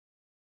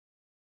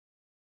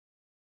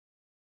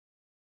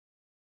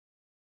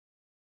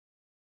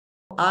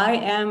I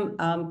am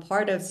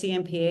part of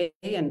CMPA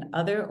and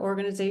other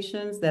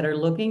organizations that are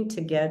looking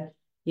to get,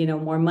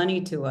 more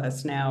money to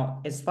us.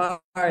 Now, as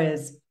far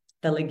as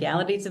the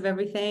legalities of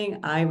everything,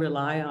 I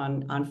rely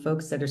on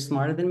folks that are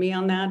smarter than me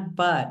on that.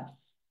 But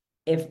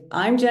if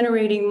I'm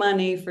generating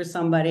money for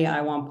somebody,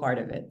 I want part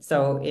of it.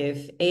 So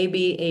if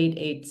AB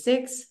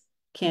 886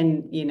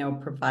 can,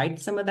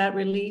 provide some of that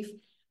relief,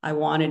 I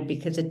want it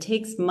because it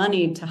takes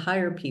money to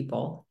hire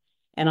people.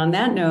 And on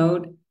that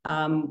note,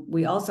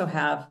 we also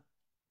have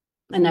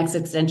an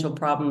existential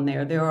problem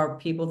there. There are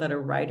people that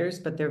are writers,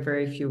 but there are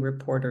very few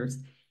reporters.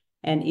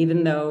 And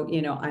even though,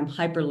 I'm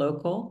hyper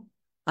local,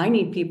 I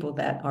need people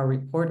that are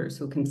reporters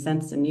who can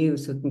sense the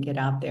news, who can get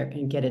out there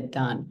and get it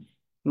done.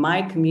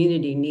 My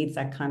community needs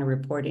that kind of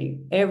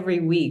reporting. Every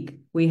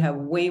week, we have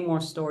way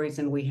more stories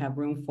than we have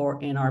room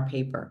for in our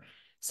paper.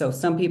 So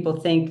some people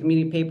think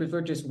community papers,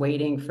 we're just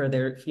waiting for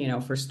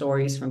for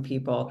stories from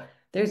people.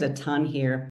 There's a ton here.